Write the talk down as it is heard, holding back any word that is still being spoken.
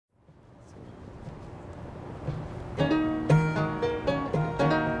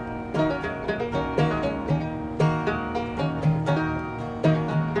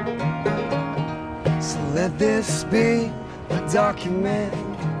this be a document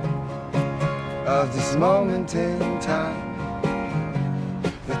of this moment in time,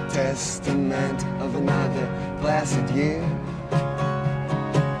 the testament of another placid year.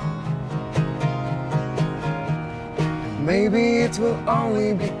 Maybe it will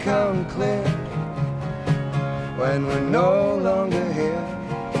only become clear when we're no longer here.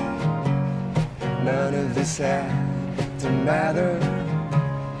 None of this had to matter.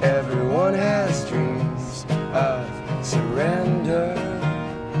 Everyone has dreams of surrender.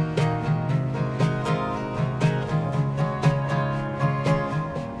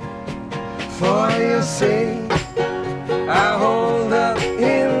 For your sake, I hold up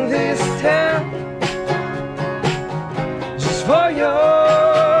in this town. Just for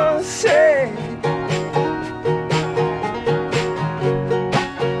your sake,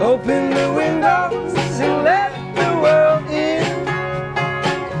 open the windows and let the world in.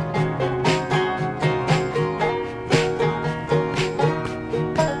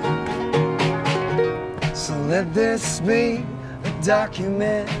 So let this be a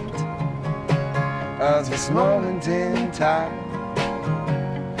document of this moment in time.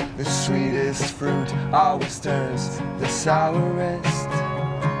 The sweetest fruit always turns the sourest.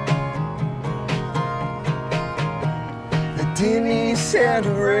 The tinny scent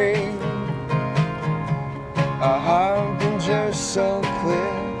of rain, a harbinger so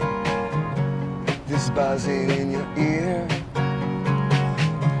clear. This buzzing in your ear,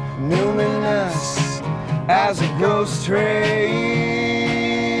 luminous as a ghost train.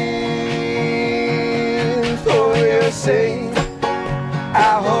 For your sake,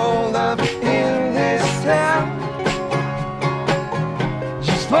 I hold up in this town.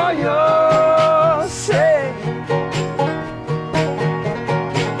 Just for your